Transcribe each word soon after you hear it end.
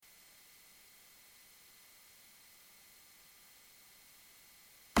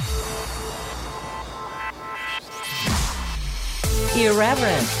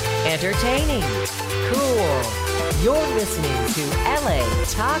Irreverent, entertaining, cool. You're listening to LA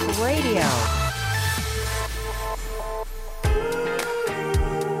Talk Radio.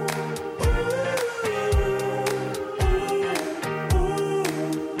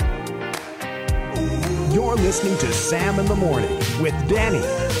 You're listening to Sam in the Morning with Danny,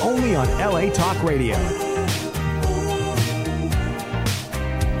 only on LA Talk Radio.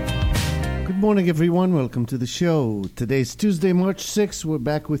 Good morning, everyone. Welcome to the show. Today's Tuesday, March 6th. We're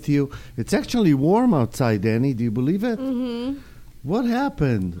back with you. It's actually warm outside, Danny. Do you believe it? Mm-hmm. What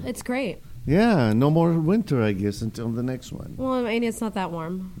happened? It's great. Yeah, no more winter, I guess, until the next one. Well, I mean, it's not that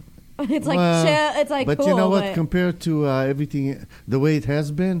warm. It's like chill. It's like but cool. You know what? Compared to everything, the way it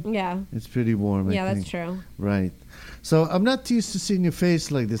has been, yeah, it's pretty warm. Yeah, I think. that's true. Right. So I'm not used to seeing your face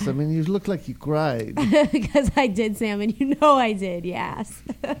like this. I mean, you look like you cried. Because I did, Sam, and you know I did. Yes.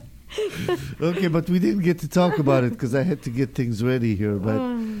 Okay, but we didn't get to talk about it because I had to get things ready here.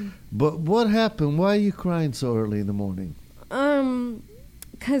 But what happened? Why are you crying so early in the morning?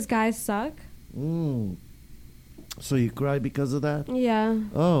 Because guys suck. So you cry because of that? Yeah.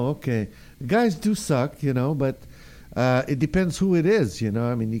 Oh, okay. Guys do suck, but it depends who it is,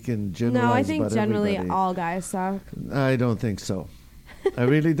 I mean, you can generalize. No, I think about generally everybody. all guys suck. I don't think so. I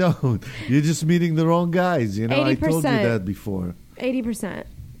really don't. You're just meeting the wrong guys, 80%. I told you that before. 80%.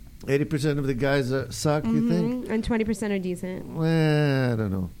 80% of the guys suck, you think? And 20% are decent. Well, I don't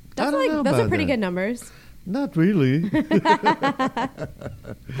know. Those are pretty good numbers. Not really.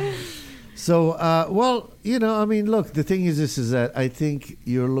 So, I mean, look, the thing is this, is that I think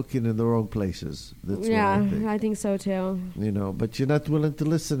you're looking in the wrong places. That's what I think so too. But you're not willing to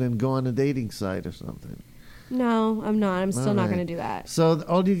listen and go on a dating site or something. No, I'm not. I'm still not going to do that. So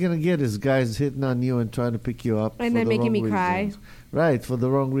all you're going to get is guys hitting on you and trying to pick you up. And then making me cry. Right, for the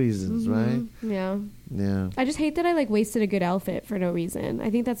wrong reasons, right? Yeah. Yeah. I just hate that I wasted a good outfit for no reason. I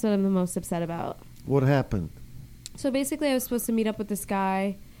think that's what I'm the most upset about. What happened? So basically I was supposed to meet up with this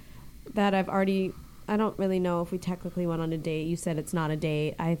guy that I don't really know if we technically went on a date. You said it's not a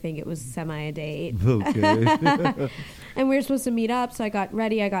date. I think it was semi a date. Okay. And we were supposed to meet up, so I got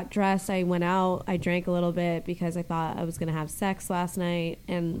ready, I got dressed, I went out, I drank a little bit because I thought I was going to have sex last night,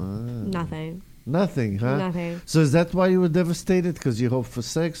 and nothing. Nothing, huh? Nothing. So is that why you were devastated? Because you hoped for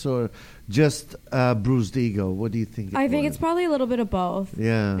sex, or just bruised ego? What do you think? I think it's probably a little bit of both.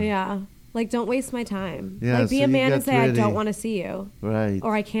 Yeah. Yeah. Don't waste my time. Yeah, be so a man and say, ready. I don't want to see you. Right.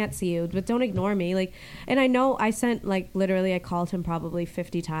 Or I can't see you, but don't ignore me. And I know I sent, literally, I called him probably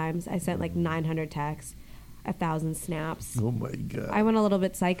 50 times. I sent, 900 texts, 1,000 snaps. Oh, my God. I went a little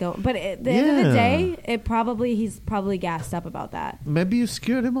bit psycho. But at the end of the day, he's probably gassed up about that. Maybe you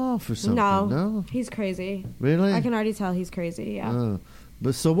scared him off or something. No? He's crazy. Really? I can already tell he's crazy, yeah.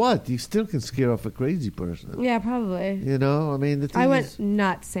 But so what? You still can scare off a crazy person. Yeah, probably. I mean, the thing I went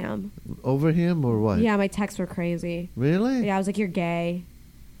nuts, Sam. Over him or what? Yeah, my texts were crazy. Really? Yeah, I was like, you're gay.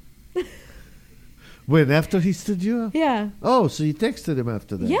 When, after he stood you up? Yeah. Oh, so you texted him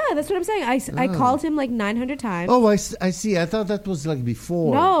after that? Yeah, that's what I'm saying. I called him 900 times. Oh, I see. I thought that was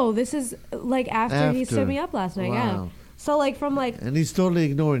before. No, this is after he stood me up last night. Wow. Yeah. So from and he's totally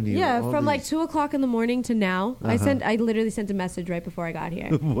ignoring you. Yeah, from 2:00 in the morning to now. I literally sent a message right before I got here.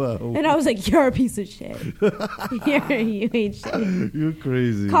 Whoa. And I was like, you're a piece of shit. You ain't shit. You're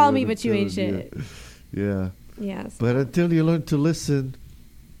crazy. Call me, but you ain't shit. Yeah. Yes. But until you learn to listen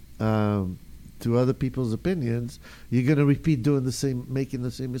to other people's opinions, you're going to repeat making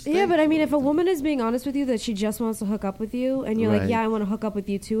the same mistake. Yeah, but I mean, if a woman is being honest with you that she just wants to hook up with you, and you're like, yeah, I want to hook up with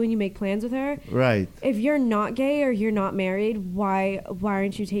you too, and you make plans with her. Right. If you're not gay or you're not married, why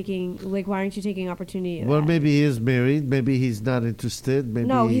aren't you taking opportunity? Well, maybe he is married. Maybe he's not interested. Maybe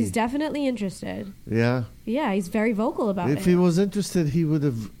no, he's definitely interested. Yeah. Yeah, he's very vocal about it. If he was interested, he would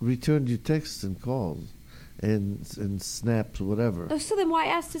have returned your texts and calls, and snaps, whatever. Oh, so then why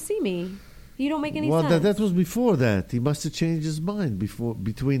ask to see me? You don't make any sense. Well, that was before that. He must have changed his mind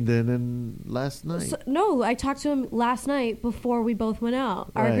between then and last night. No, I talked to him last night before we both went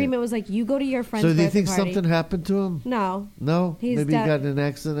out. Our agreement was you go to your friend's birthday party. So do you think party. something happened to him? No. No? Maybe he got in an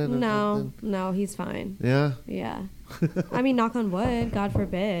accident or something? No, he's fine. Yeah? Yeah. I mean, knock on wood, God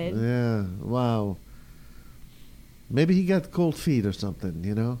forbid. Yeah, wow. Maybe he got cold feet or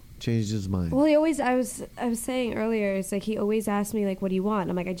something, changed his mind. Well, I was saying earlier, it's he always asks me, what do you want?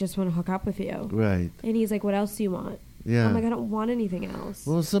 I'm like, I just want to hook up with you. Right. And he's like, what else do you want? Yeah. I'm like, I don't want anything else.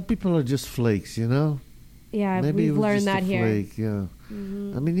 Well, some people are just flakes, Yeah, Maybe we've learned that here. Flake, yeah.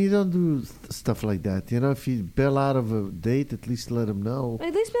 I mean, you don't do stuff like that. If you bail out of a date, at least let him know.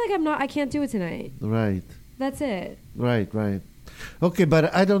 At least be like, I can't do it tonight. Right. That's it. Right. Okay,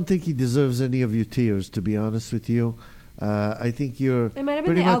 but I don't think he deserves any of your tears, to be honest with you. I think you're It might have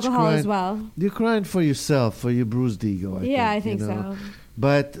been pretty the much alcohol crying, as well. You're crying for yourself, for your bruised ego. I think think so.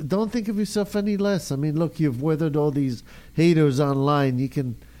 But don't think of yourself any less. I mean, look, you've weathered all these haters online. You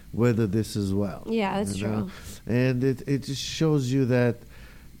can weather this as well. Yeah, that's you know? true. And it just shows you that,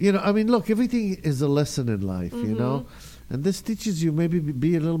 I mean, look, everything is a lesson in life, and this teaches you maybe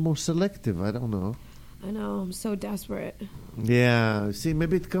be a little more selective. I don't know. I know. I'm so desperate. Yeah. See,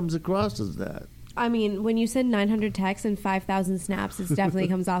 maybe it comes across as that. I mean, when you send 900 texts and 5,000 snaps, it definitely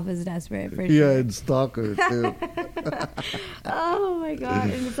comes off as desperate for sure. Yeah, and stalker too. Oh my god!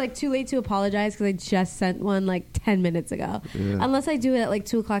 And it's like too late to apologize because I just sent one like 10 minutes ago. Yeah. Unless I do it at like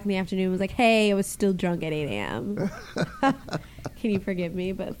 2:00 in the afternoon. It was like, hey, I was still drunk at 8 a.m. Can you forgive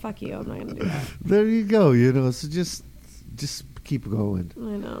me? But fuck you, I'm not gonna do that. There you go. So just keep going.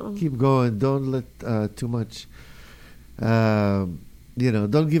 I know. Keep going. Don't let too much.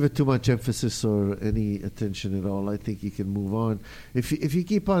 Don't give it too much emphasis or any attention at all. I think you can move on. If you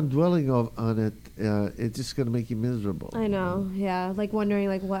keep on dwelling on it, it's just going to make you miserable. I know. Yeah, like wondering,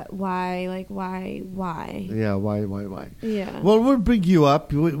 like why? Yeah, why? Yeah. Well, we'll bring you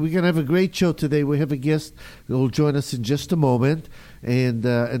up. We're going to have a great show today. We have a guest who will join us in just a moment, and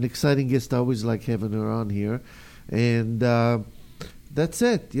an exciting guest. I always like having her on here, and that's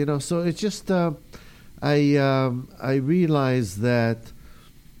it. So it's just. I realize that,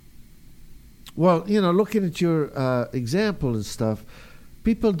 well, looking at your example and stuff,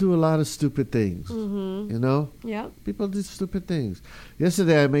 people do a lot of stupid things, Yeah. People do stupid things.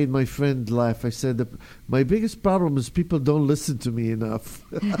 Yesterday I made my friend laugh. I said that my biggest problem is people don't listen to me enough.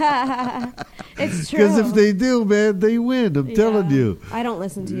 It's true. Because if they do, man, they win. I'm telling you. I don't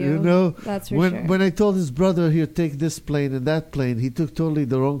listen to you. That's for sure. When I told his brother, here, take this plane and that plane, he took totally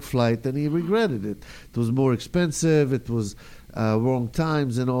the wrong flight and he regretted it. It was more expensive. It was wrong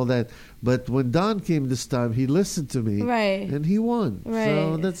times and all that. But when Don came this time, he listened to me. Right. And he won. Right.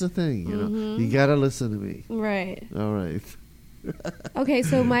 So that's the thing, You got to listen to me. Right. All right. Okay,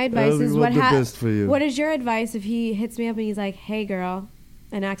 so my advice is what best for you. What is your advice if he hits me up and he's like, "Hey, girl,"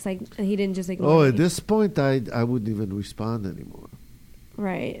 and acts like he didn't just ignore me? At this point, I wouldn't even respond anymore.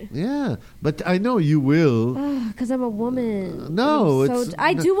 Right. Yeah, but I know you will. Because I'm a woman. No,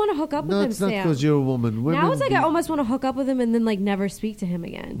 I do want to hook up with him, No, it's not Sam. because you're a woman. Women Now it's like I almost want to hook up with him and then like never speak to him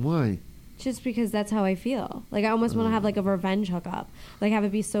again. Why? Just because that's how I feel. Like I almost want to have like a revenge hookup. Like have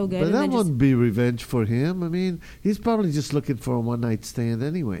it be so good. But and that then wouldn't be revenge for him. I mean, he's probably just looking for a one-night stand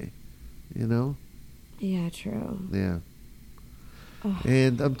anyway. Yeah, true. Yeah. Ugh.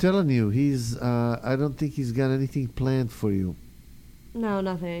 And I'm telling you, he's. I don't think he's got anything planned for you. No,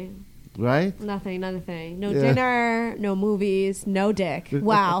 nothing. Right? Nothing. No Yeah. dinner, no movies, no dick.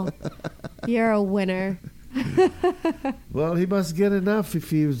 Wow. You're a winner. Well, he must get enough if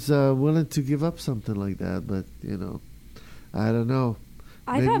he's willing to give up something like that. But, I don't know.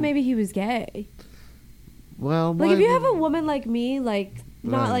 I thought maybe he was gay. Well, Like, if you have a woman like me, like,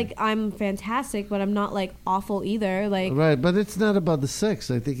 not Right. like I'm fantastic, but I'm not, like, awful either. Like, Right, but it's not about the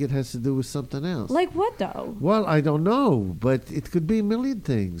sex. I think it has to do with something else. like what, though? Well, I don't know, but it could be a million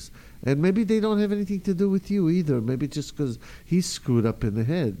things. And maybe they don't have anything to do with you either. Maybe just because he's screwed up in the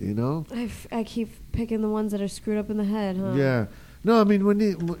head, I keep picking the ones that are screwed up in the head, huh? Yeah. No, I mean,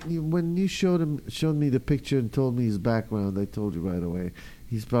 when you showed me the picture and told me his background, I told you right away.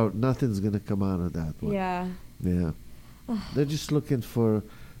 He's probably, nothing's going to come out of that one. Yeah. Yeah. They're just looking for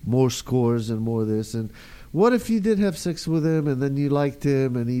more scores and more this. And what if you did have sex with him and then you liked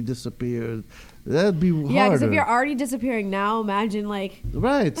him and he disappeared? That'd be harder. Yeah, because if you're already disappearing now, imagine like.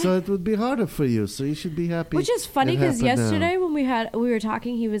 Right, so it would be harder for you. So you should be happy. Which is funny it because happened yesterday now. when we were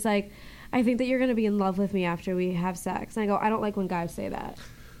talking, he was like, "I think that you're going to be in love with me after we have sex." And I go, "I don't like when guys say that."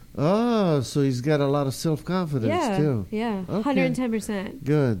 Oh, so he's got a lot of self-confidence Yeah, too. yeah, Okay. 110%.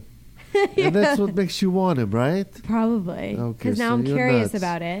 Good. And that's what makes you want him, right? Probably. Okay, Because now so I'm you're curious nuts.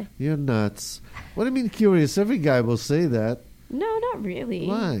 about it. You're nuts. What do you mean curious? Every guy will say that. No, not really.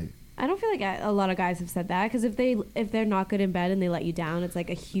 Why? I don't feel like a lot of guys have said that because if they're not good in bed and they let you down, it's like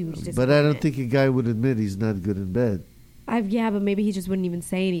a huge disappointment. But I don't think a guy would admit he's not good in bed. Yeah, but maybe he just wouldn't even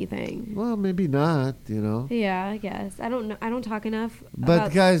say anything. Well, maybe not, Yeah, I guess. I don't know. I don't talk enough.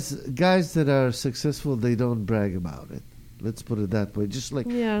 But about guys that are successful, they don't brag about it. Let's put it that way. Just like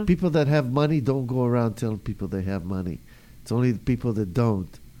Yeah. people that have money don't go around telling people they have money. It's only the people that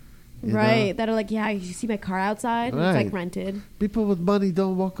don't. you right, know? that are like, yeah, you see my car outside? Right. It's like rented. People with money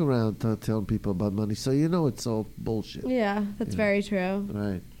don't walk around telling people about money. So it's all bullshit. Yeah, that's Yeah. very true.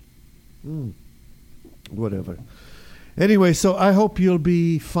 Right. Whatever. Anyway, so I hope you'll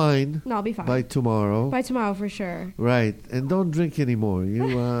be fine No, I'll be fine. by tomorrow. By tomorrow for sure. Right. And don't drink anymore.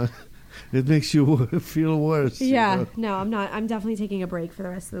 You It makes you feel worse. Yeah, You know? no, I'm not. I'm definitely taking a break for the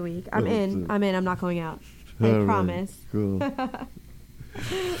rest of the week. I'm in. I'm not going out. I All right, promise. Cool.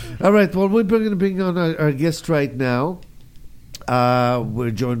 All right. Well, we're going to bring on our guest right now.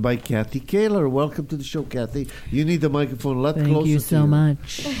 We're joined by Kathy Kaler. Welcome to the show, Kathy. You need the microphone a lot closer. Thank you to so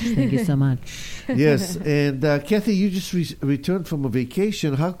much. Thank you so much. Yes, and Kathy, you just returned from a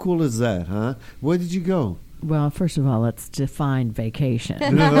vacation. How cool is that, huh? Where did you go? Well, first of all, let's define vacation.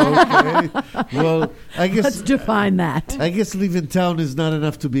 Okay. Well, I guess Let's define that. I guess leaving town is not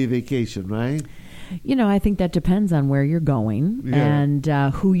enough to be a vacation, right? You know, I think that depends on where you're going Yeah. and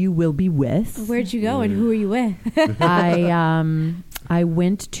who you will be with. Where'd you go and who are you with? I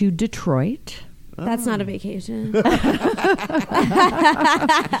went to Detroit. That's not a vacation.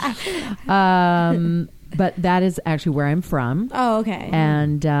 But that is actually where I'm from. Oh, okay.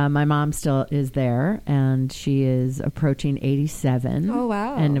 And my mom still is there, and she is approaching 87. Oh,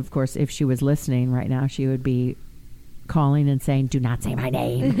 wow. And, of course, if she was listening right now, she would be calling and saying, do not say my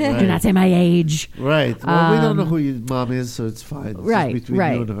name. Right. Do not say my age. Right. Well, we don't know who your mom is, so it's fine. It's Right, just between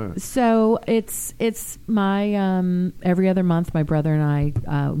right. you and her. So it's my every other month, my brother and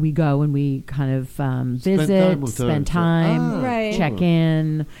I we go and we kind of visit, time with her. spend time, Ah, Right. check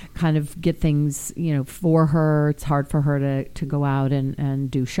in, kind of get things for her. It's hard for her to go out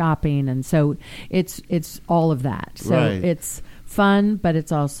and do shopping, and so it's all of that. So Right. it's fun, but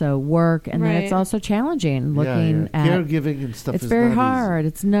it's also work, and then it's Right. also challenging looking yeah. at Caregiving and stuff it's is very not hard.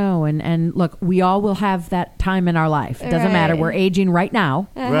 It's and look, we all will have that time in our life. It doesn't matter. Right. We're aging right now.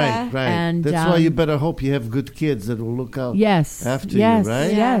 easy. Right, right. And, That's why you better hope you have good kids that will look out Yes. after yes. you,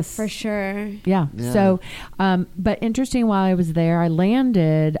 right? Yeah, Yes. for sure. Yeah. Yeah. So, but interesting. While I was there, I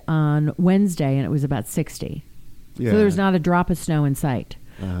landed on Wednesday, and it was about 60. Yeah. So there was not a drop of snow in sight.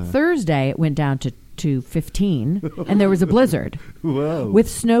 Uh-huh. Thursday, it went down to 15, and there was a blizzard Wow. with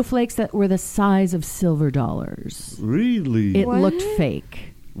snowflakes that were the size of silver dollars. Really? It What? looked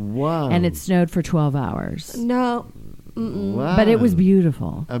fake, wow. and it snowed for 12 hours. No. Wow. But it was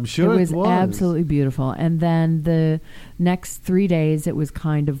beautiful. I'm sure it was. absolutely beautiful. And then the next 3 days, it was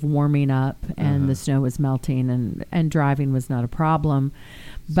kind of warming up, and the snow was melting, and driving was not a problem.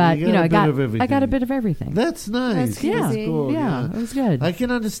 But you got a bit of I got a everything. bit of everything. That's nice. That's yeah, crazy. cool. yeah, it was good. I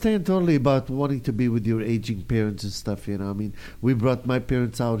can understand totally about wanting to be with your aging parents and stuff. I mean, we brought my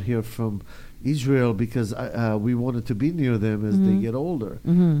parents out here from Israel because we wanted to be near them as they get older.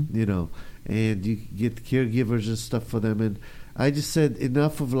 Mm-hmm. And you get caregivers and stuff for them. And I just said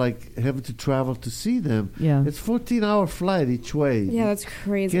enough of like having to travel to see them. Yeah. It's 14-hour flight each way. Yeah, that's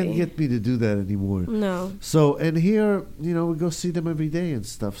crazy. Can't get me to do that anymore. No. So, and here, we go see them every day and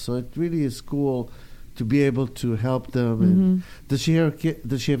stuff. So it really is cool to be able to help them. And does she have a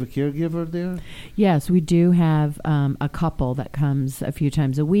caregiver there? Yes, we do have a couple that comes a few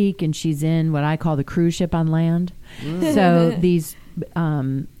times a week, and she's in what I call the cruise ship on land. So these,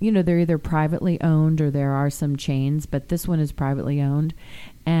 they're either privately owned or there are some chains, but this one is privately owned,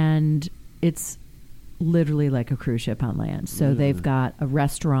 and it's literally like a cruise ship on land. So they've got a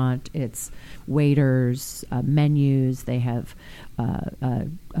restaurant, it's waiters, menus, they have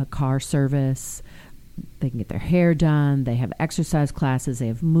a car service. They can get their hair done. They have exercise classes. They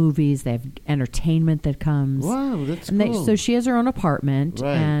have movies. They have entertainment that comes. Wow, that's And cool. so she has her own apartment,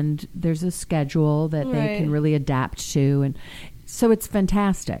 Right. and there's a schedule that they Right. can really adapt to, and so it's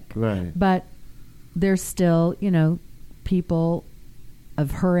fantastic. Right. But there's still, people of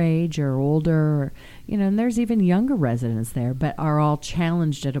her age or older, or, and there's even younger residents there, but are all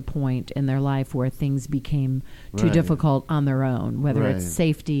challenged at a point in their life where things became too Right. difficult on their own, whether it's Right.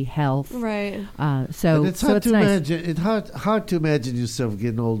 safety, health. Right. So And it's so hard it's to nice. imagine. It's hard to imagine yourself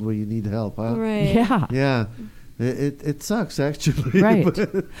getting old where you need help, huh? Right. Yeah. Yeah. It sucks actually. Right. But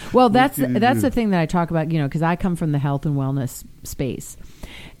Well, what that's can you that's do? the thing that I talk about, because I come from the health and wellness space,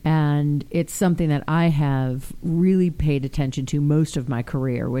 and it's something that I have really paid attention to most of my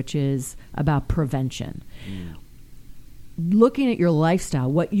career, which is about prevention. Looking at your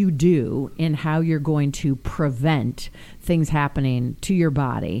lifestyle, what you do, and how you're going to prevent things happening to your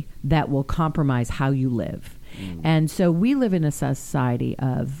body that will compromise how you live. And so we live in a society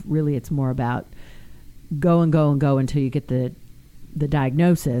of really, it's more about go and go and go until you get the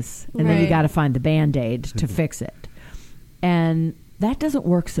diagnosis, and then you Right. got to find the Band-Aid to fix it. And that doesn't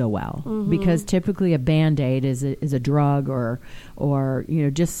work so well, because typically a Band-Aid is a drug or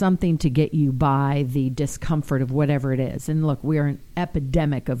just something to get you by the discomfort of whatever it is. And look, we're an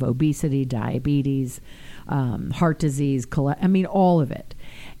epidemic of obesity, diabetes, heart disease, all of it.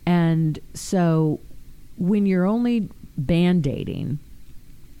 And so when you're only Band-Aiding,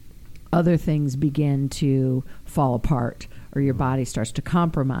 other things begin to fall apart or your body starts to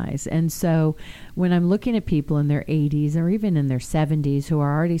compromise. And so when I'm looking at people in their 80s or even in their 70s who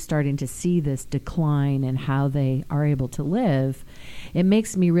are already starting to see this decline in how they are able to live, it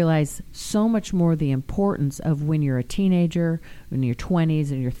makes me realize so much more the importance of when you're a teenager, when you're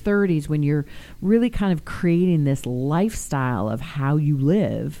 20s and your 30s, when you're really kind of creating this lifestyle of how you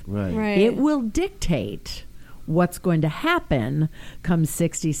live. Right. It will dictate what's going to happen come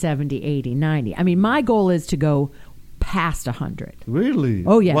 60, 70, 80, 90. I mean, my goal is to go past 100. Really?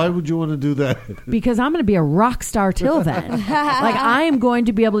 Oh, yeah. Why would you want to do that? Because I'm going to be a rock star till then. Like, I am going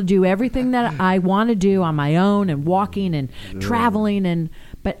to be able to do everything that I want to do on my own, and walking and traveling,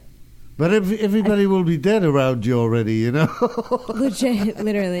 But everybody will be dead around you already, you know? Legit,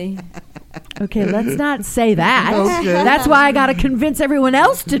 literally. okay, let's not say that. Okay. That's why I got to convince everyone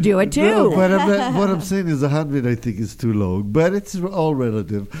else to do it too. No, but what I'm saying is 100, I think, is too low. But it's all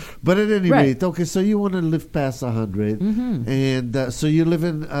relative. But at any Right. rate, okay, so you want to live past 100. And so you live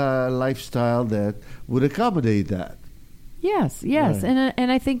in a lifestyle that would accommodate that. Yes, Right.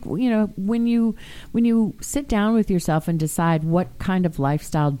 and I think when you sit down with yourself and decide what kind of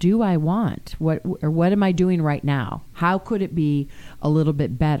lifestyle do I want, what am I doing right now? How could it be a little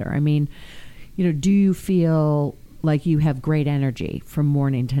bit better? I mean, do you feel like you have great energy from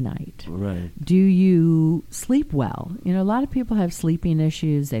morning to night? Right. Do you sleep well? A lot of people have sleeping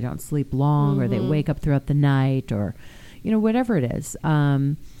issues. They don't sleep long, or they wake up throughout the night, or whatever it is.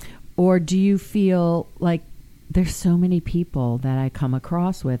 Or do you feel like there's so many people that I come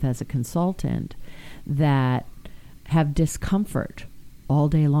across with as a consultant that have discomfort all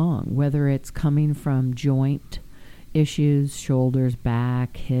day long, whether it's coming from joint issues, shoulders,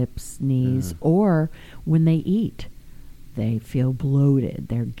 back, hips, knees, or when they eat. They feel bloated,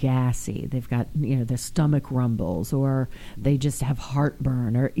 they're gassy, they've got, their stomach rumbles, or they just have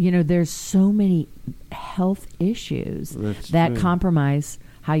heartburn, or, there's so many health issues that true. compromise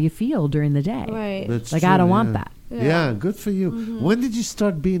how you feel during the day. Right. That's Like, true, I don't want yeah. that. Yeah, good for you. When did you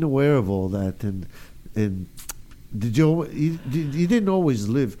start being aware of all that? And did you didn't always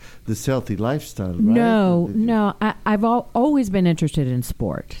live this healthy lifestyle, right? No. I've always been interested in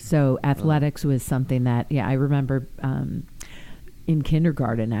sport. So athletics was something that, I remember in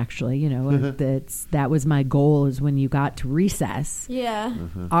kindergarten, actually, that was my goal, is when you got to recess. Yeah.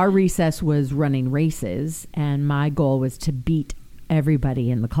 Our recess was running races, and my goal was to beat everybody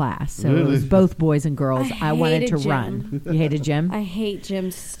in the class. So it was both boys and girls. I wanted to hated run. You hated gym? I hate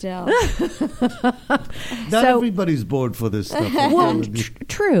gym still. Not everybody's born for this stuff. I'm Well, telling you.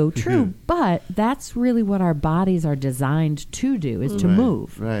 true. But that's really what our bodies are designed to do, is to Right,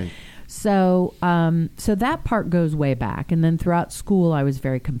 move. Right. So, so that part goes way back. And then throughout school, I was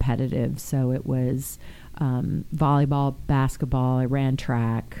very competitive. So it was volleyball, basketball. I ran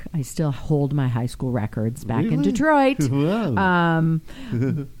track. I still hold my high school records back in Really? Detroit. Wow.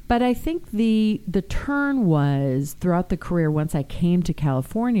 But I think the turn was throughout the career, once I came to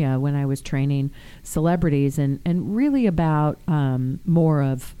California, when I was training celebrities, and really about more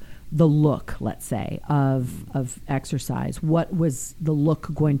of the look, let's say, of exercise. What was the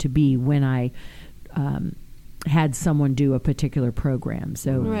look going to be when I had someone do a particular program?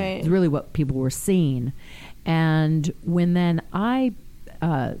 So Right. it's really what people were seeing. And when then I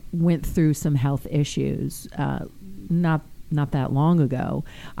went through some health issues, not that long ago,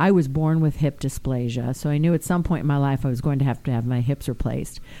 I was born with hip dysplasia. So I knew at some point in my life I was going to have my hips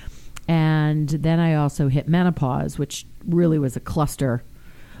replaced. And then I also hit menopause, which really was a cluster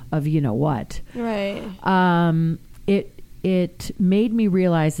of what. Right. It made me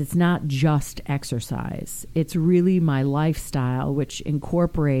realize it's not just exercise. It's really my lifestyle, which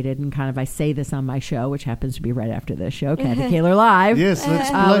incorporated, and kind of, I say this on my show, which happens to be right after this show, Kathy Kaler Live. Yes, let's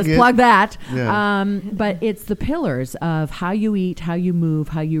plug Let's it. plug that. Yeah. But it's the pillars of how you eat, how you move,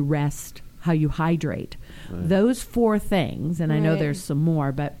 how you rest, how you hydrate. Those 4 things, and I know Right. there's some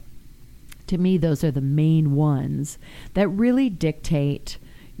more, but to me, those are the main ones that really dictate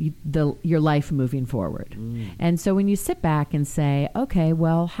your life moving forward. And so when you sit back and say, okay,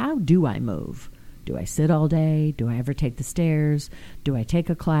 well, how do I move? Do I sit all day? Do I ever take the stairs? Do I take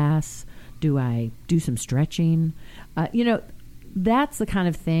a class? Do I do some stretching? That's the kind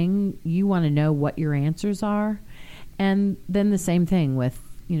of thing you want to know what your answers are. And then the same thing with,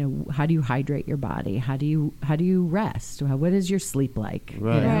 how do you hydrate your body? How do you rest? What is your sleep like?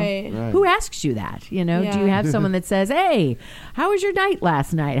 Right. Right. Who asks you that? Do Yeah. you have someone that says, hey, how was your night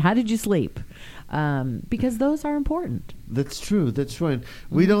last night? How did you sleep? because those are important. That's true. That's right.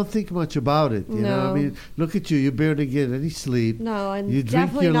 We don't think much about it. You know, I No. mean, look at you. You barely get any sleep. No, and You drink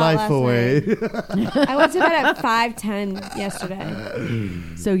definitely your not life last away. night. I went to bed at 5:10 yesterday.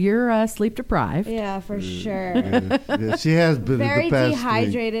 So you're sleep deprived. Yeah, for sure. Yeah, she has been Very in the past week.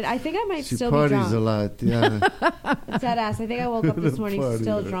 dehydrated. I think I might She still be parties drunk. a lot. Yeah. Dead ass. I think I woke up this morning Party,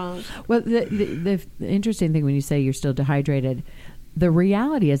 still yeah. drunk. Well, the interesting thing when you say you're still dehydrated, the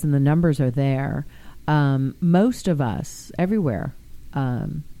reality is, and the numbers are there, most of us everywhere,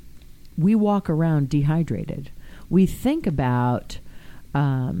 we walk around dehydrated. We think about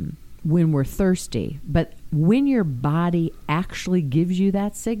when we're thirsty, but when your body actually gives you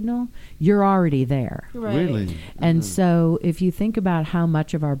that signal, you're already there. Right. Really? And so if you think about how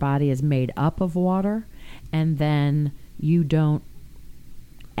much of our body is made up of water, and then you don't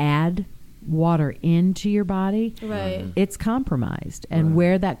add water into your body, Right. it's compromised. And Right.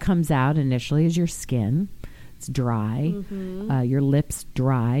 where that comes out initially is your skin. It's dry, your lips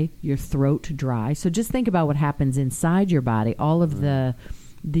dry, your throat dry. So just think about what happens inside your body. All of the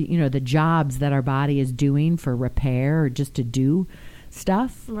jobs that our body is doing for repair or just to do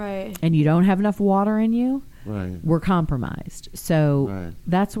stuff, Right. and you don't have enough water in you, Right. we're compromised. So Right.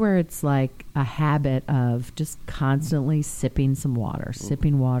 that's where it's like a habit of just constantly sipping some water,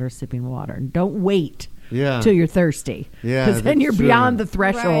 sipping water. And don't wait Yeah. till you're thirsty. Yeah, Because then that's you're true. beyond the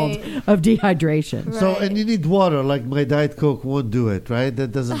threshold Right. of dehydration. So, Right. and you need water. Like my Diet Coke won't do it, right?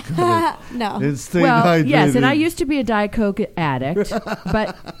 That doesn't cut it. No. And stay Well, hydrated. yes, and I used to be a Diet Coke addict,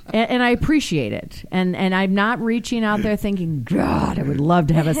 but and I appreciate it. And I'm not reaching out there thinking, God, I would love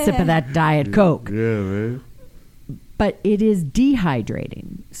to have a sip of that Diet Coke. Yeah, right. But it is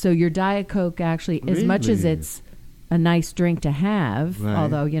dehydrating. So your Diet Coke actually, as much as Really? it's a nice drink to have, Right.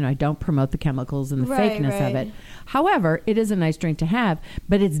 although, I don't promote the chemicals and the Right, fakeness of right. it. However, it is a nice drink to have,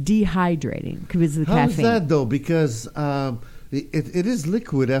 but it's dehydrating because of the How is caffeine. that though? Because it is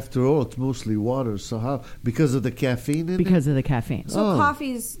liquid after all. It's mostly water. So how? Because of the caffeine in it? Because of the caffeine. So Oh.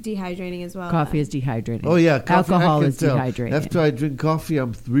 coffee's dehydrating as well. Coffee is dehydrating. Oh yeah, coffee, Alcohol I can is tell. dehydrating. After I drink coffee,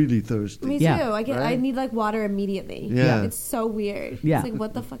 I'm really thirsty. Me Yeah. too. I Right? need like water immediately. Yeah. It's so weird. Yeah. It's like,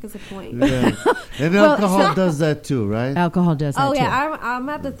 what the fuck is the point? Yeah. And Well, alcohol does that too, right? Alcohol does that Oh too. yeah, I'm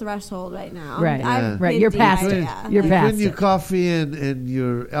at the threshold right now. Right. Yeah. Right, you're past it. You're Between past your it. coffee and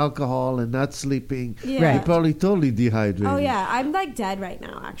your alcohol and not sleeping, Yeah. Right. you're probably totally dehydrated. Oh yeah, I'm like dead right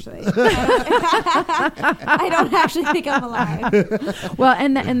now. Actually, I don't actually think I'm alive. Well,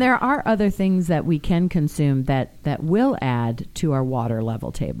 and there are other things that we can consume that will add to our water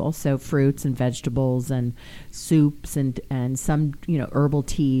level table. So fruits and vegetables and soups and some herbal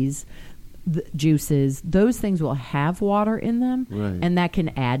teas, juices. Those things will have water in them, Right. and that can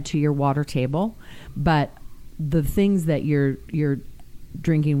add to your water table. But the things that you're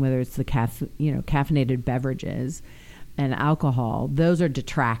drinking, whether it's the caffeinated beverages and alcohol, those are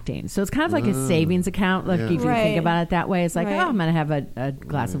detracting. So it's kind of like a savings account. Like Yeah. if you Right. think about it that way, it's like, Right. oh, I'm going to have a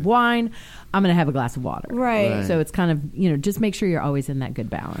glass of wine. I'm going to have a glass of water. Right. Right. So it's kind of, just make sure you're always in that good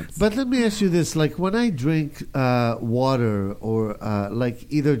balance. But let me ask you this: like when I drink water, or like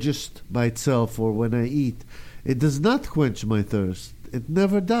either just by itself, or when I eat, it does not quench my thirst. It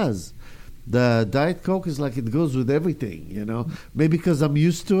never does. The Diet Coke is like it goes with everything, Maybe because I'm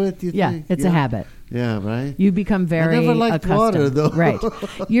used to it. You yeah, think? it's a habit. Yeah, right. You become very never liked accustomed. water, though. Right.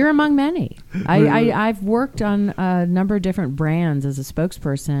 You're among many. I've worked on a number of different brands as a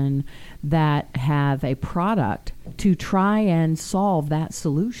spokesperson that have a product to try and solve that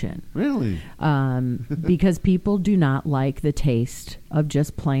solution. Really? Because people do not like the taste of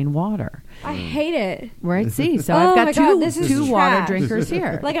just plain water. I hate it. Right? See, so Oh I've my got God, this is two water trash. drinkers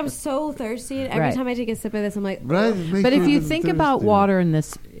here. Like I'm so thirsty, and every Right. time I take a sip of this, I'm like, Right. ugh. It makes But if you even think about thirstier. water in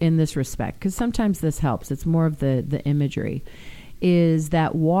this respect, because sometimes this helps, it's more of the imagery, is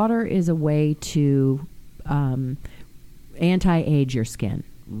that water is a way to anti-age your skin.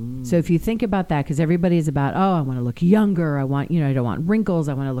 So if you think about that, because everybody is about, oh, I want to look younger, I don't want wrinkles,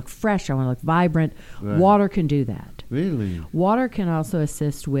 I want to look fresh, I want to look vibrant. Right. Water can do that. Really? Water can also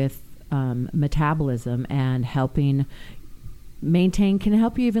assist with metabolism and can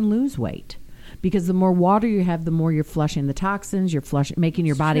help you even lose weight. Because the more water you have, the more you're flushing the toxins, making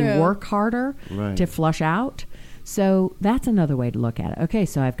your body True. work harder Right. to flush out. So that's another way to look at it. Okay,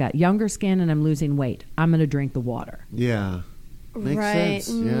 so I've got younger skin and I'm losing weight. I'm going to drink the water. Yeah. Makes right.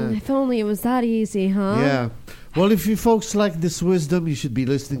 sense. Yeah. If only it was that easy, huh? Yeah. Well, if you folks like this wisdom, you should be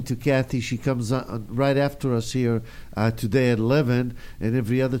listening to Kathy. She comes on right after us here today at 11, and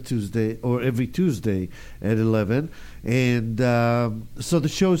every other Tuesday, or every Tuesday at 11. And so the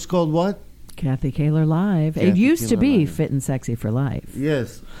show is called what? Kathy Kaler Live. It Kathy used to Kaler be Live. Fit and Sexy for Life.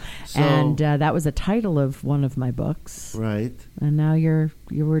 Yes. So, And that was a title of one of my books. right. And now you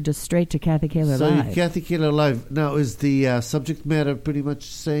were just straight to Kathy Kaler So Live. Kathy Kaler Live. Now, is the subject matter pretty much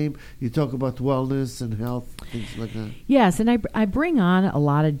the same? You talk about wellness and health, things like that? Yes, and I bring on a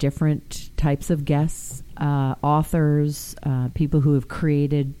lot of different types of guests, authors, people who have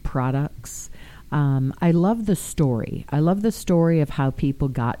created products. I love the story. I love the story of how people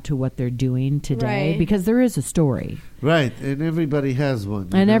got to what they're doing today, Right. because there is a story. Right, and everybody has one.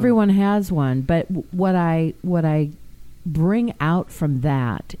 you And know? everyone has one, but what I bring out from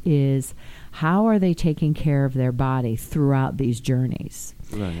that is how are they taking care of their body throughout these journeys?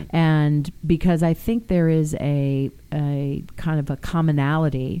 Right. And because I think there is a kind of a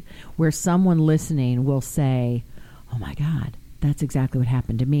commonality where someone listening will say, "Oh my God, that's exactly what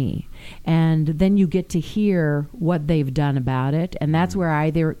happened to me." And then you get to hear what they've done about it, and that's where I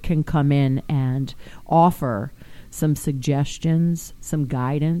either can come in and offer some suggestions, some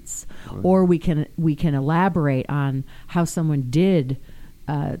guidance, or we can elaborate on how someone did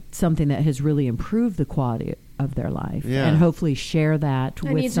something that has really improved the quality of their life, Yeah. and hopefully share that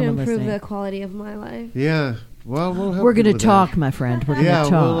I with need to someone improve listening. the quality of my life. Yeah. Well, we'll help We're you going to with talk, that. my friend. We're going Yeah, to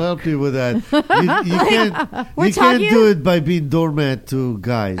talk. we'll help you with that. You can't, We're you can't talking- do it by being doormat to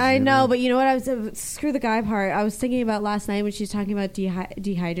guys. I you know, but you know what? I was screw the guy part. I was thinking about last night when she was talking about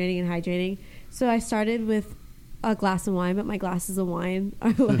dehydrating and hydrating. So I started with a glass of wine, but my glasses of wine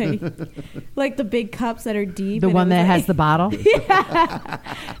are like the big cups that are deep. The and one it was that like- has the bottle?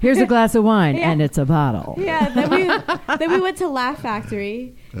 Here's a glass of wine, Yeah. and it's a bottle. Yeah, then we went to Laugh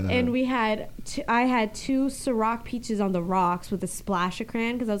Factory, and we had I had 2 Ciroc peaches on the rocks with a splash of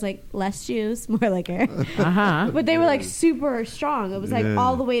cran because I was like, less juice, more liquor. Uh-huh. But they were like super strong. It was like Yeah.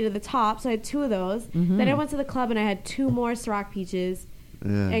 all the way to the top. So I had 2 of those. Mm-hmm. Then I went to the club and I had 2 more Ciroc peaches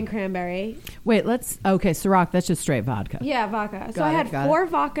Yeah. and cranberry. Wait, okay, Ciroc, that's just straight vodka. Yeah, vodka. So Got I it, had got 4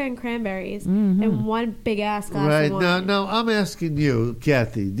 vodka and cranberries Mm-hmm. and 1 big ass glass Right. of Now, wine. now, I'm asking you,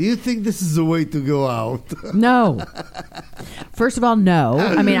 Kathy, do you think this is a way to go out? No. First of all, no.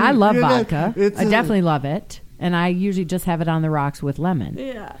 I mean, I love You're not- vodka. it's I a- definitely love it. And I usually just have it on the rocks with lemon.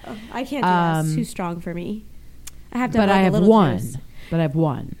 Yeah, I can't do that. It's too strong for me. I have to. But have like I a have little one. juice. But I have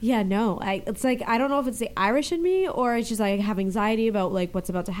one. Yeah, no. It's like I don't know if it's the Irish in me or it's just like I have anxiety about like what's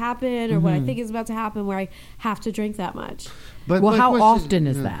about to happen or what I think is about to happen where I have to drink that much. But Well, my how question- often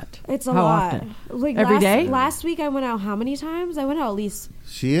is yeah. that? It's a how lot. often? Like Every day? Last week I went out how many times? I went out at least.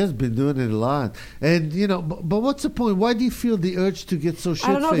 She has been doing it a lot, and you know. But what's the point? Why do you feel the urge to get so shit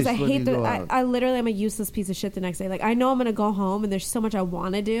I don't know faced because I when hate you the. go out? I literally am a useless piece of shit the next day. Like I know I'm gonna go home and there's so much I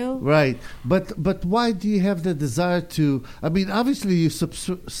want to do. Right, but why do you have the desire to? I mean, obviously you're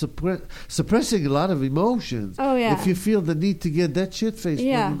suppressing a lot of emotions. Oh, yeah. If you feel the need to get that shit faced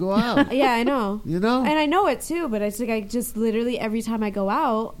Yeah. when you go out, Yeah, I know. you know. And I know it too, but it's like I just literally every time I go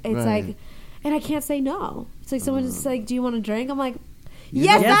out, it's Right. like, and I can't say no. It's like someone just like, "Do you want a drink?" I'm like, You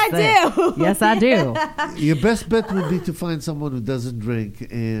 "Yes, know- I do." Yes, I do. Your best bet would be to find someone who doesn't drink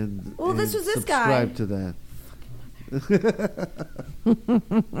and Well, this and was this guy. subscribe to that.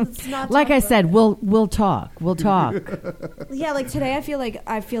 Let's not Like talk I about said, it. we'll talk. We'll talk. Yeah, like today I feel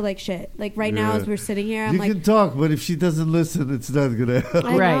like shit. Like right now Yeah. as we're sitting here, I'm You like, can talk, but if she doesn't listen, it's not gonna help.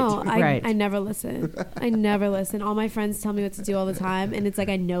 I Right, know. right. I never listen. I never listen. All my friends tell me what to do all the time, and it's like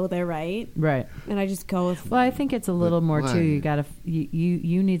I know they're right, Right. and I just go with. Well, I think it's a little more why? too. You gotta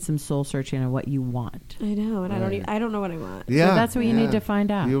you need some soul searching on what you want. I know, and Right. I don't know what I want. Yeah, So that's what you yeah. need to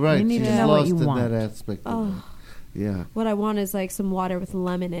find out. You're right. You need She's to know what lost you in want. that aspect. of Oh. it. Yeah. What I want is like some water with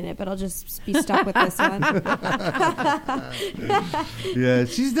lemon in it, but I'll just be stuck with this one. Yeah,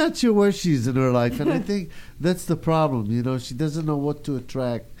 she's not sure where she's in her life, and I think that's the problem. You know, she doesn't know what to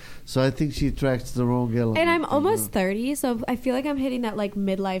attract, so I think she attracts the wrong element. And I'm you almost know. 30, so I feel like I'm hitting that like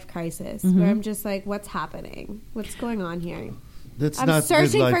midlife crisis Mm-hmm. where I'm just like, what's happening? What's going on here? That's I'm not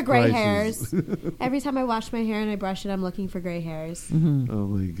searching midlife for gray crisis. hairs. Every time I wash my hair and I brush it, I'm looking for gray hairs. Mm-hmm. Oh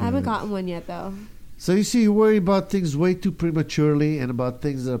my god! I haven't gotten one yet though. So you see, you worry about things way too prematurely, and about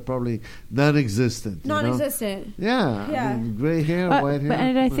things that are probably non-existent. you know? Non-existent. Yeah. Yeah. I mean, gray hair, white hair. But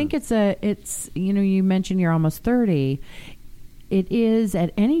and I think it's you mentioned you're almost 30. It is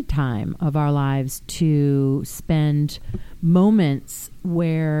at any time of our lives to spend moments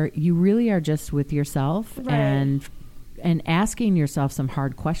where you really are just with yourself Right. and asking yourself some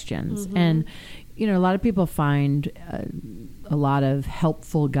hard questions. And a lot of people find a lot of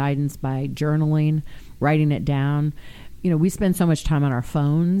helpful guidance by journaling, writing it down. We spend so much time on our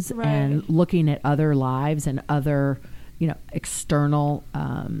phones Right. and looking at other lives and other external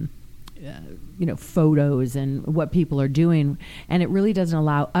photos and what people are doing, and it really doesn't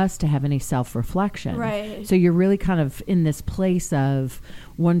allow us to have any self-reflection. Right. So you're really kind of in this place of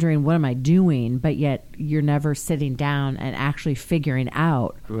wondering, what am I doing? But yet you're never sitting down and actually figuring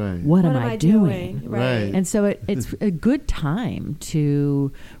out, Right. what am I doing? Right. And so it's a good time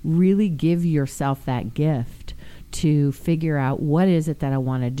to really give yourself that gift to figure out, what is it that I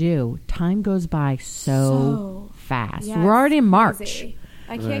want to do? Time goes by so fast. Yeah, We're already in it's March. crazy.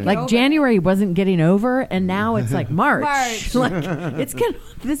 I can't get Like over January wasn't getting over, and now it's like March. March. Like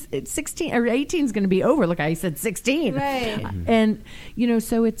it's 16 or 18 is going to be over. Look, I said 16. Right. And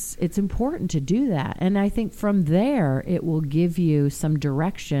so it's important to do that. And I think from there it will give you some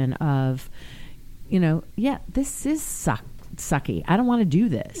direction of, this is sucky. I don't want to do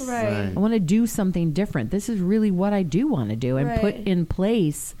this. Right. I want to do something different. This is really what I do want to do, and put Right. in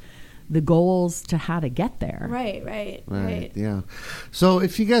place the goals to how to get there. Right. Yeah. So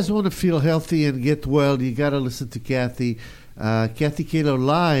if you guys want to feel healthy and get well, you got to listen to Kathy Kalo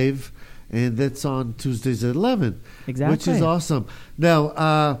Live, and that's on Tuesdays at 11. Exactly. Which is awesome.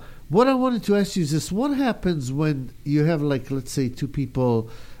 Now, what I wanted to ask you is this: what happens when you have, like, let's say, two people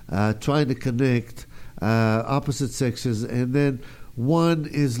trying to connect, opposite sexes, and then one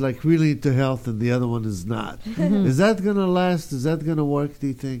is like really into health and the other one is not? Mm-hmm. Is that going to last? Is that going to work, do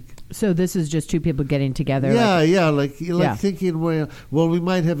you think? So this is just two people getting together. Like Yeah. thinking, well, we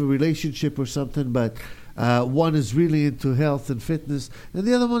might have a relationship or something, but one is really into health and fitness and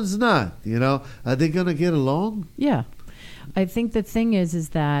the other one's not. Are they going to get along? Yeah. I think the thing is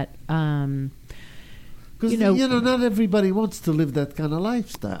that Because not everybody wants to live that kind of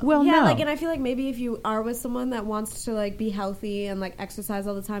lifestyle. well, Yeah, no. and I feel like maybe if you are with someone that wants to be healthy and exercise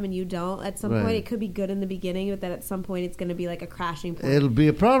all the time and you don't, at some Right. point it could be good in the beginning, but then at some point it's going to be a crashing point. It'll be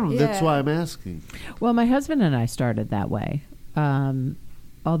a problem. That's Yeah. why I'm asking. Well, my husband and I started that way.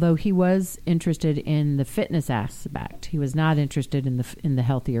 Although he was interested in the fitness aspect, he was not interested in the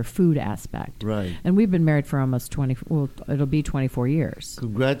healthier food aspect. Right. And we've been married for almost it'll be 24 years.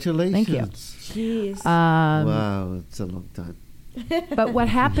 Congratulations. Thank you. Jeez. Wow, it's a long time. But what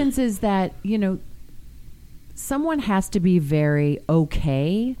happens is that, someone has to be very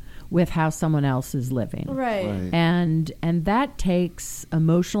okay with how someone else is living. right. Right. And that takes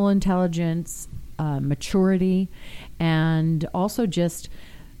emotional intelligence, maturity, and also just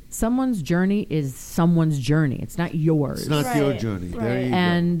someone's journey is someone's journey. It's not yours. It's not your Right. journey. There Right. you go.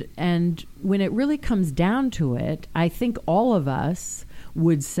 And when it really comes down to it, I think all of us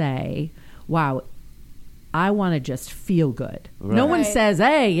would say, wow, I want to just feel good. Right. No one Right. says,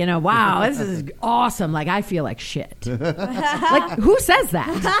 hey, wow, this is awesome. Like, I feel like shit. Like, who says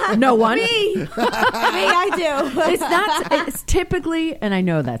that? No one. Me, I do. It's typically, and I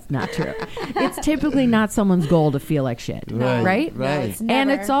know that's not true, it's typically not someone's goal to feel like shit. Right, Right? No, right. it's And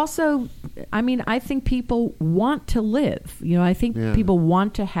never. it's also, I think people want to live. I think Yeah. people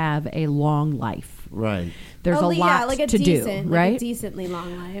want to have a long life. Right. There's a lot a to decent, do, right? a decently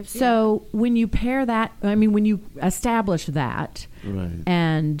long life. So when you pair that, when you establish that, Right.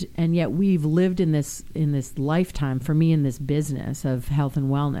 and yet we've lived in this lifetime, for me, in this business of health and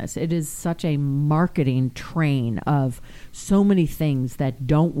wellness, it is such a marketing train of so many things that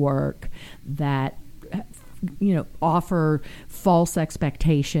don't work, that offer false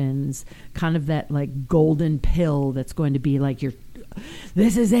expectations, kind of that golden pill that's going to be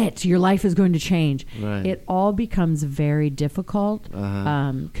this is it, your life is going to change. Right. It all becomes very difficult,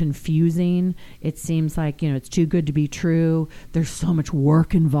 confusing. It seems like it's too good to be true. There's so much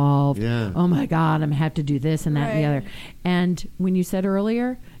work involved. Yeah. Oh my God, I'm gonna have to do this and that and the Right. other. And when you said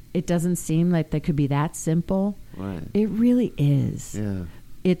earlier, it doesn't seem like that could be that simple. Right. It really is. Yeah.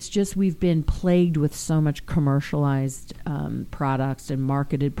 It's just we've been plagued with so much commercialized products and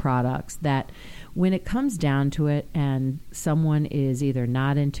marketed products that when it comes down to it and someone is either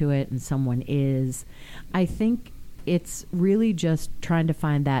not into it and someone is, I think it's really just trying to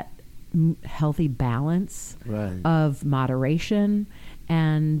find that healthy balance Right. of moderation,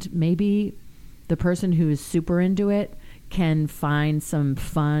 and maybe the person who is super into it can find some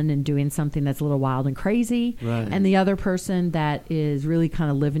fun in doing something that's a little wild and crazy, Right. and the other person that is really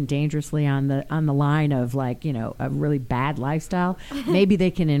kind of living dangerously on the line of a really bad lifestyle, maybe they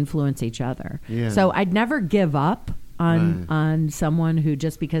can influence each other. Yeah. So I'd never give up Right. on someone who,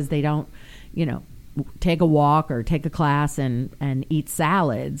 just because they don't take a walk or take a class and eat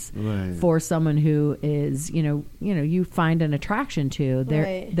salads, Right. for someone who is you find an attraction to,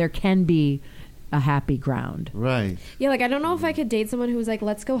 Right. there can be a happy ground. Right. Yeah, like I don't know if I could date someone who's like,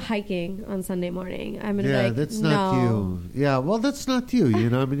 let's go hiking on Sunday morning. I'm gonna be Yeah, like, that's no. not you. Yeah, well, that's not you. You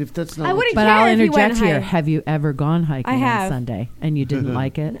know, I mean, if that's not. I wouldn't But care I'll if you interject went here. hike. Have you ever gone hiking I on have. Sunday and you didn't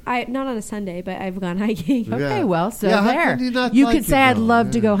like it? Not on a Sunday, but I've gone hiking. Yeah. Okay, well, so Yeah, how there. can you not You like could it, say I'd though?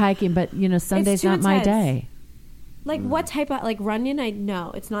 love to Yeah. go hiking, but Sunday's too not my intense. day. Like what type of like running?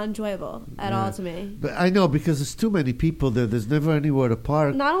 No, it's not enjoyable at all to me. But I know because there's too many people there. There's never anywhere to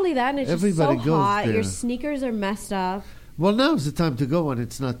park. Not only that, and it's Everybody just so goes hot. there. Your sneakers are messed up. Well, now's the time to go when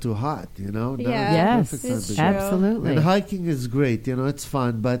it's not too hot. You know. Now Yeah. is the Yes, perfect time it's to true. go. absolutely. And hiking is great. You know, it's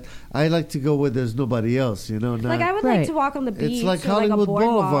fun. But I like to go where there's nobody else. You know. Like I would Right. like to walk on the beach. It's like or Hollywood like a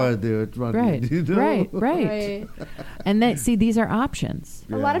boardwalk. Boulevard there at Runyon. Right, You know? right. Right. And these are options.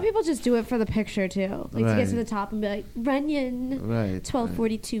 A lot of people just do it for the picture too, like to Right. get to the top and be like, Runyon, Right.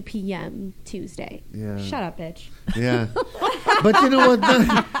 12:42 p.m. Tuesday. Yeah. Shut up, bitch. Yeah. But you know what?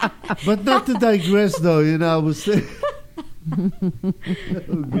 Not to digress, though. You know, I was saying. Oh,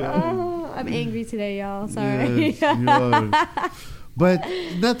 God. Oh, I'm angry today, y'all. Sorry. Yes, you are. But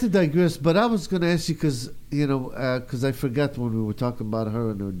not to digress, but I was going to ask you because I forgot when we were talking about her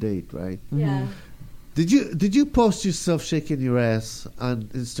and her date, right? Yeah. Did you post yourself shaking your ass on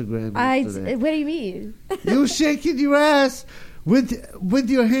Instagram yesterday? What do you mean? You were shaking your ass with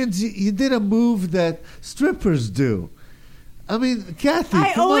your hands. You did a move that strippers do. I mean, Kathy,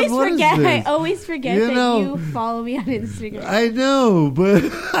 I come always on, what is forget. I this? always forget You that know- you follow me on Instagram. I know, but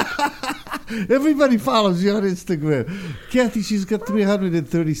everybody follows you on Instagram. Kathy, she's got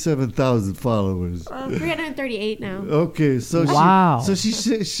 337,000 followers. 338 now. Okay, so Wow. she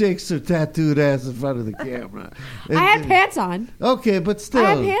shakes her tattooed ass in front of the camera. And- I had pants on. Okay, but still,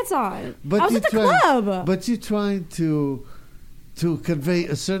 I had pants on. I was you at the try- club. But you're trying to convey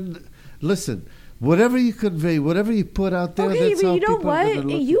a certain. Listen, whatever you convey, whatever you put out there, Okay, that's but how you know people are what? gonna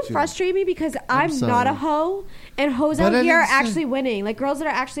look You at frustrate me because I'm not sorry. a hoe, and hoes But out I here are didn't say- actually winning. Like girls that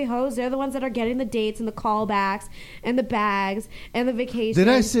are actually hoes, they're the ones that are getting the dates and the callbacks and the bags and the vacations. Did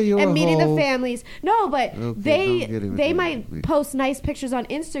I say you're and a meeting hoe? the families? No, but Okay, don't they get irritated they with might me. post nice pictures on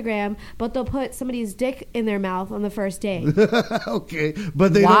Instagram, but they'll put somebody's dick in their mouth on the first date. Okay,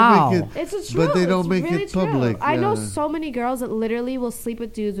 but they Wow. don't make it. It's the truth. But they don't It's make really it public. True. I know yeah. so many girls that literally will sleep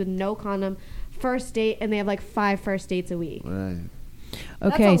with dudes with no condom, first date, and they have like 5 first dates a week. Right.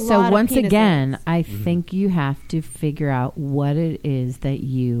 Okay, That's a so lot of once penises. again, I think you have to figure out what it is that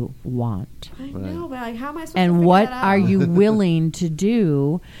you want. I know, but like, how am I supposed to And figure what that out? are you willing to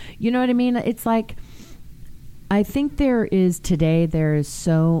do? You know what I mean? It's like I think there's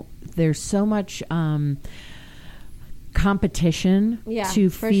so much competition Yeah, to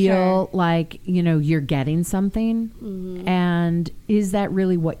for feel sure. like you're getting something, Mm-hmm. and is that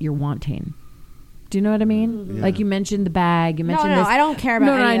really what you're wanting? Do you know what I mean? Mm-hmm. Like you mentioned the bag. You mentioned no, this. I don't care about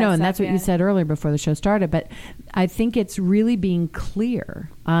No, any I of know, that and that's stuff what you yet. said earlier before the show started. But I think it's really being clear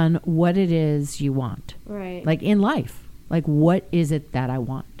on what it is you want, Right. like in life. Like, what is it that I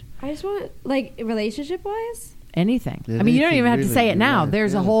want? I just want, like, relationship wise. Anything. I mean, you don't Anything, even have to really, say it you're now. right,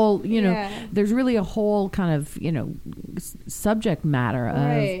 There's a yeah. whole, Yeah. there's really a whole kind of, subject matter of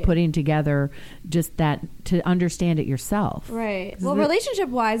Right. putting together just that to understand it yourself. Right. Well, relationship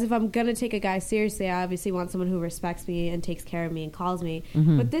wise, if I'm going to take a guy seriously, I obviously want someone who respects me and takes care of me and calls me.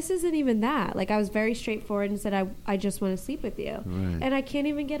 Mm-hmm. But this isn't even that. Like, I was very straightforward and said, I just want to sleep with you. Right. And I can't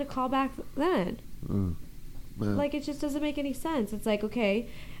even get a call back then. Well, Like, it just doesn't make any sense. It's like, okay,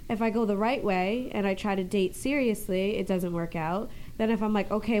 if I go the right way and I try to date seriously, it doesn't work out. Then if I'm like,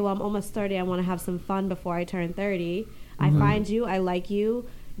 okay, well, I'm almost 30, I want to have some fun before I turn 30. I find you, I like you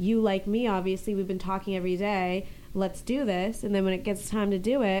like me, obviously. We've been talking every day. Let's do this. And then when it gets time to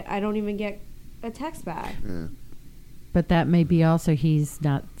do it, I don't even get a text back. yeah. But that may be also he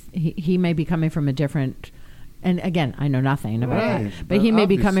may be coming from a different, and again, I know nothing about Right. that, but he may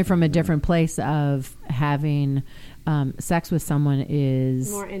be coming from a Obviously, yeah. different place of having sex with someone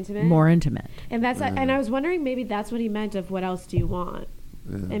is More intimate? intimate. And that's and I was wondering maybe that's what he meant of what else do you want?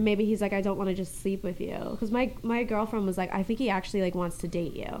 And maybe he's like, I don't want to just sleep with you. Because my girlfriend was like, I think he actually like wants to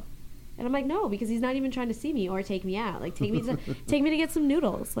date you. And I'm like, no, because he's not even trying to see me or take me out. Like, take me to get some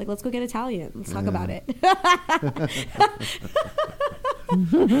noodles. Like, let's go get Italian. Let's talk about it.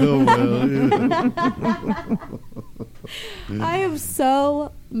 Oh, well, yeah. I am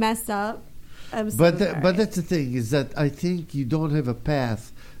so messed up. I'm so But sorry. that's the thing is that I think you don't have a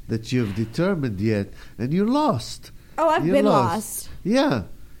path that you've determined yet, and you're lost. Oh, I've You're been lost. Yeah.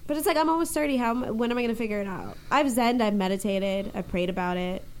 But it's like, I'm almost 30. When am I going to figure it out? I've zenned, I've meditated, I've prayed about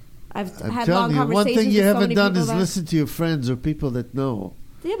it. I've I'm had long telling you, one conversations thing you with so haven't many done people is about it. listen to your friends or people that know.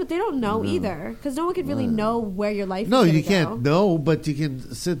 Yeah, but they don't know either, because no one could really know where your life. No, is you gonna can't go. know, but you can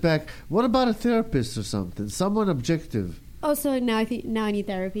sit back. What about a therapist or something? Someone objective. Oh, so now I need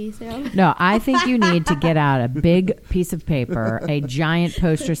therapy. So No, I think you need to get out a big piece of paper, a giant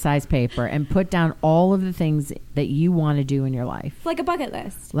poster-sized paper, and put down all of the things that you want to do in your life, like a bucket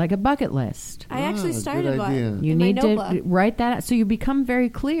list. like a bucket list. I actually good started idea. one. You in my need to notebook. write that out so you become very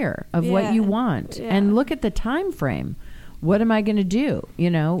clear of what Yeah. you want, Yeah. and look at the time frame. What am I going to do?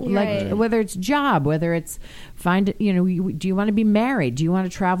 Right. Like whether it's job, whether it's do you want to be married? Do you want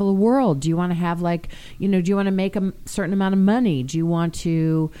to travel the world? Do you want to have do you want to make a certain amount of money? Do you want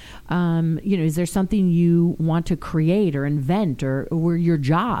to, is there something you want to create or invent or your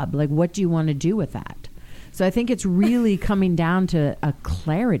job? Like, what do you want to do with that? So I think it's really coming down to a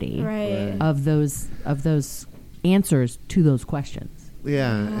clarity Right. of those answers to those questions.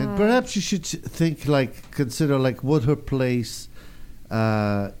 Yeah, and perhaps you should consider what her place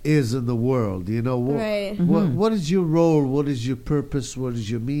is in the world. Right. What is your role? What is your purpose? What is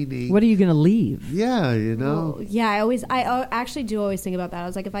your meaning? What are you going to leave? Yeah, Well, yeah, I actually do always think about that. I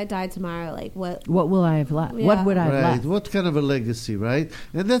was like, if I died tomorrow, like what? What will I have left? Yeah. What would I have Right. left? What kind of a legacy, right?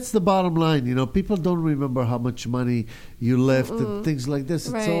 And that's the bottom line. People don't remember how much money you left and things like this.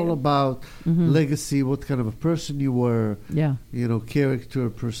 It's Right. all about legacy, what kind of a person you were, Yeah. Character,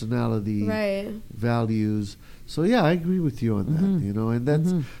 personality, Right. values. So yeah, I agree with you on that.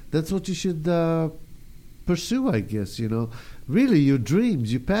 And that's what you should pursue, I guess. Really your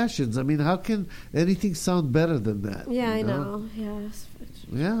dreams, your passions. I mean, how can anything sound better than that? Yeah, I you know. Yes.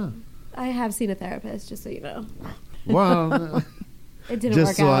 Yeah. I have seen a therapist, just so you know. Well, It didn't just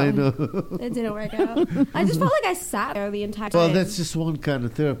work so out. I know. It didn't work out. I just felt like I sat there the entire Well, time. that's just one kind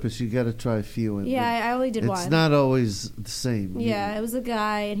of therapist. You got to try a few. And Yeah, I only did it's one. not always the same. Yeah, it was a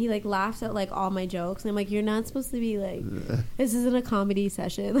guy, and he laughed at all my jokes, and I'm like, "You're not supposed to be this isn't a comedy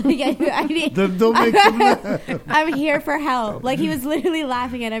session. I need, Then don't make them laugh. I'm here for help." He was literally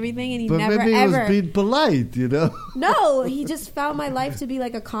laughing at everything, and he But never maybe he ever. was being polite, No, he just found my life to be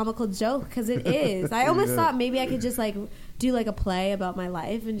a comical joke, because it is. I almost thought maybe I could just do a play about my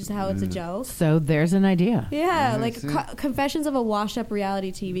life and just how it's a joke. So there's an idea. Yeah, see. Confessions of a washed-up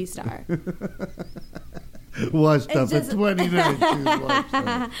reality TV star. Washed It's up just- at 29. She was washed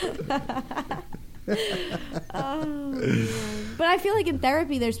up. But I feel like in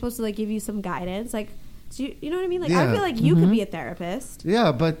therapy they're supposed to give you some guidance. Do you know what I mean? I Yeah. feel like you could be a therapist.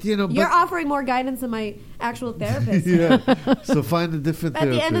 Yeah, but You're offering more guidance than my actual therapist. yeah. So find a different At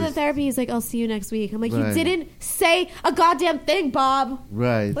therapist. the end of the therapy, he's like, "I'll see you next week." I'm like, Right. "You didn't say a goddamn thing, Bob.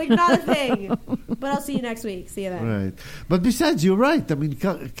 Right. Not a thing." But I'll see you next week. See you then. Right. But besides, you're right. I mean,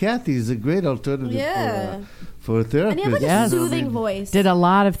 Kathy is a great alternative Yeah. for a therapist. And you have Yes. a soothing voice. Did a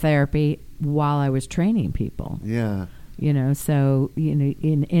lot of therapy while I was training people. Yeah. So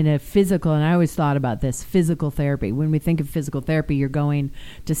in a physical, and I always thought about this, physical therapy. When we think of physical therapy, you're going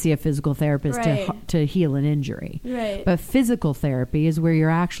to see a physical therapist Right. to heal an injury. Right. But physical therapy is where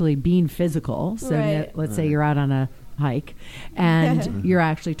you're actually being physical. So Right. let's say you're out on a hike and you're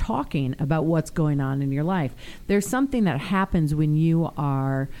actually talking about what's going on in your life. There's something that happens when you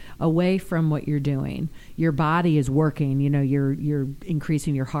are away from what you're doing. Your body is working, you're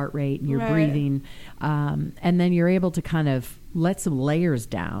increasing your heart rate and you're Right. breathing, and then you're able to kind of let some layers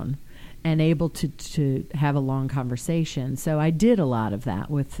down and able to have a long conversation. So I did a lot of that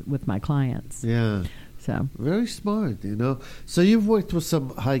with my clients. Yeah. So Very smart, So you've worked with some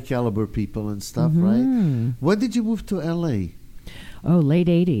high caliber people and stuff, Mm-hmm. right? When did you move to LA? late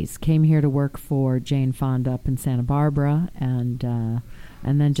 80s, came here to work for Jane Fonda up in Santa Barbara, and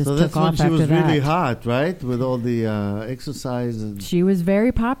then just So took that's when off she after was that. really hot, right? With all the exercise and She was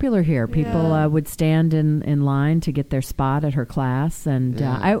very popular here. People Yeah. would stand in line to get their spot at her class. And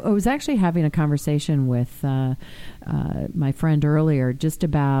Yeah. I was actually having a conversation with my friend earlier just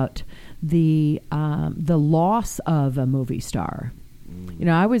about the loss of a movie star.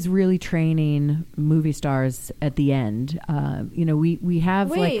 I was really training movie stars at the end. We have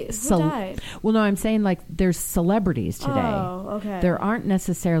Wait, who died? Well, no, I'm saying there's celebrities today. Oh, okay. There aren't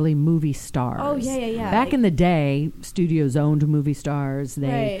necessarily movie stars. Oh, yeah. Back in the day, studios owned movie stars.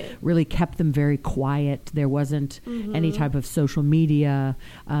 They Right. really kept them very quiet. There wasn't Mm-hmm. any type of social media.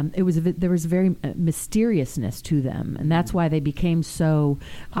 There was very mysteriousness to them, and that's why they became so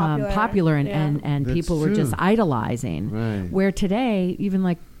popular and That's people were true. just idolizing. Right. Where today, even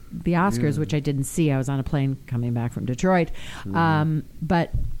the Oscars, which I didn't see, I was on a plane coming back from Detroit,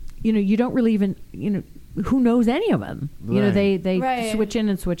 but you don't really even who knows any of them? You know, Right. they Right. switch in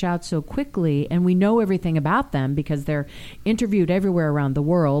and switch out so quickly, and we know everything about them because they're interviewed everywhere around the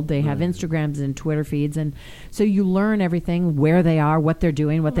world. They have Instagrams and Twitter feeds, and so you learn everything, where they are, what they're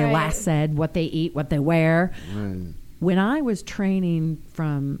doing, what they Right. last said, what they eat, what they wear. Right. When I was training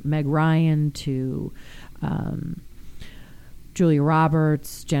from Meg Ryan to Julia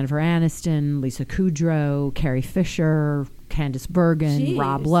Roberts, Jennifer Aniston, Lisa Kudrow, Carrie Fisher, Candice Bergen, Jeez.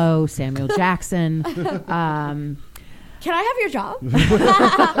 Rob Lowe, Samuel Jackson. Can I have your job?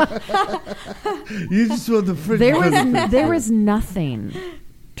 You just want the fringe there benefits. was nothing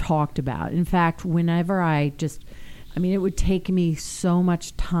talked about. In fact, whenever it would take me so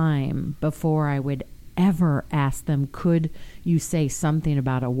much time before I would ever ask them, could you say something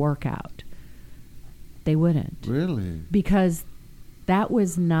about a workout? They wouldn't. Really? Because that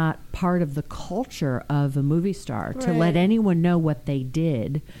was not part of the culture of a movie star to Right. let anyone know what they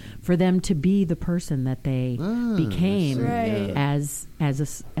did, for them to be the person that they became Right. as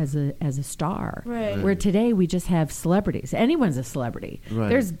a star. Right. Where today we just have celebrities. Anyone's a celebrity. Right.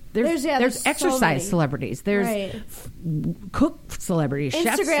 There's There's so exercise many. celebrities. There's Right. cook celebrities,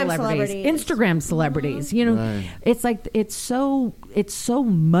 chef Instagram celebrities, celebrities. Instagram celebrities. You know, Right. it's like it's so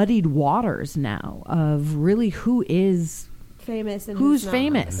muddied waters now of really who is Famous and who's not.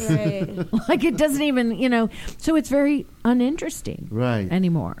 famous. Right. Like it doesn't even, so it's very uninteresting Right.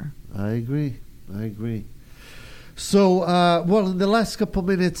 anymore. I agree. So, well, in the last couple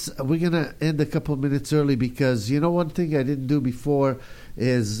minutes, we're going to end a couple minutes early because, one thing I didn't do before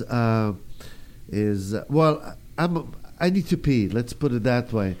is I need to pee. Let's put it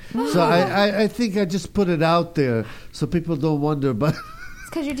that way. So I think I just put it out there so people don't wonder. But It's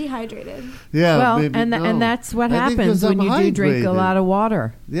because you're dehydrated. yeah, Well, maybe, and no. and that's what I think happens 'cause when I'm you do drink a hydrated. lot of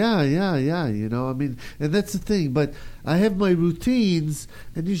water. Yeah. And that's the thing. But I have my routines,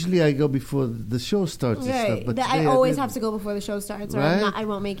 and usually I go before the show starts and stuff. Right. But That I today always didn't. have to go before the show starts, or Right? I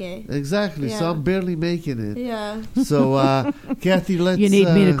won't make it. Exactly. So Yeah. I'm barely making it. Yeah. So, Kathy, let's. You need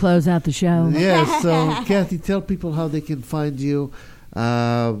me to close out the show. Yeah. So, Kathy, tell people how they can find you.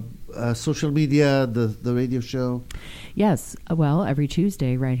 Social media, the radio show. Yes. Well, every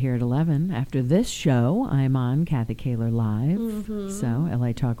Tuesday right here at 11 after this show, I'm on Kathy Kaler Live. Mm-hmm. So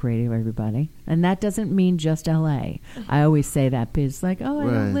LA Talk Radio, everybody. And that doesn't mean just LA. I always say that because it's like, I Right.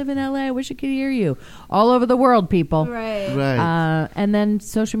 don't live in LA. I wish I could hear you. All over the world, people. Right. Right. And then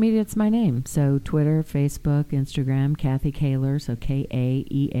social media, it's my name. So Twitter, Facebook, Instagram, Kathy Kaler. So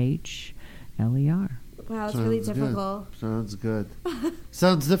KAEHLER. Wow, it's really Sounds good. difficult. Sounds good.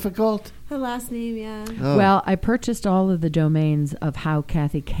 Sounds difficult? Her last name, yeah. Oh, Well, I purchased all of the domains of how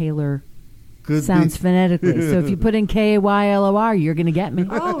Kathy Kaler could sounds be. phonetically. So if you put in KAYLOR, you're going to get me.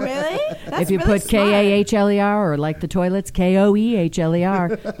 Oh, really? That's If you really put smart. KAHLER or like the toilets,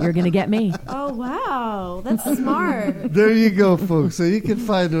 KOEHLER, you're going to get me. Oh, wow. That's smart. There you go, folks. So you can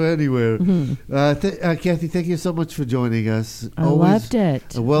find her anywhere. Mm-hmm. Kathy, thank you so much for joining us. I loved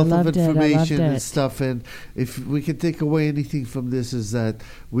it. A wealth I of loved it. I loved information and it. stuff. And if we can take away anything from this, is that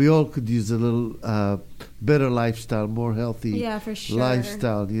we all could use a little better lifestyle, more healthy Yeah, for sure.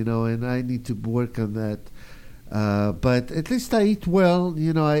 lifestyle, and I need to work on that. But at least I eat well.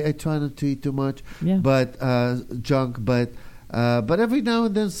 I try not to eat too much, Yeah. but junk. But every now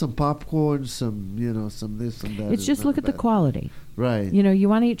and then some popcorn, some some this, some that. It's is just not look at the bad. quality. Right. You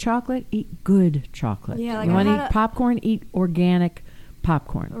want to eat chocolate? Eat good chocolate. Yeah, like you I want to had eat a- popcorn? Eat organic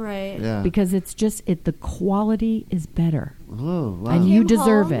popcorn. Right. Yeah. Because it's just the quality is better. Oh, wow. And you Came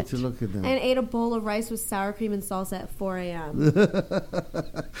deserve home it. to look at that. And ate a bowl of rice with sour cream and salsa at 4 a.m.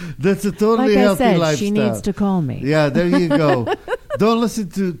 That's a totally Like I healthy said, lifestyle. she needs to call me. Yeah, there you go. Don't listen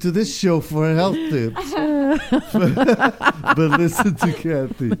to this show for health tips, but listen to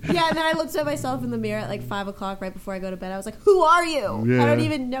Kathy. Yeah, and then I looked at myself in the mirror at like 5 o'clock right before I go to bed. I was like, who are you? Yeah. I don't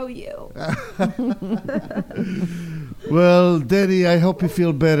even know you. Well, Danny, I hope you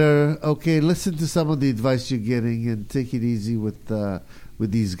feel better. Okay, listen to some of the advice you're getting and take it easy with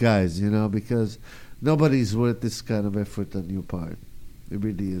these guys, because nobody's worth this kind of effort on your part. It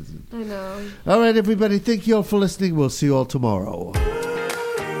really isn't. I know. All right, everybody, thank you all for listening. We'll see you all tomorrow.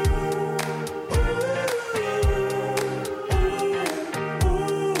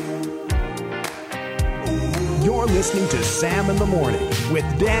 You're listening to Sam in the Morning with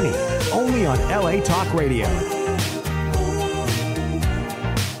Danny, only on LA Talk Radio.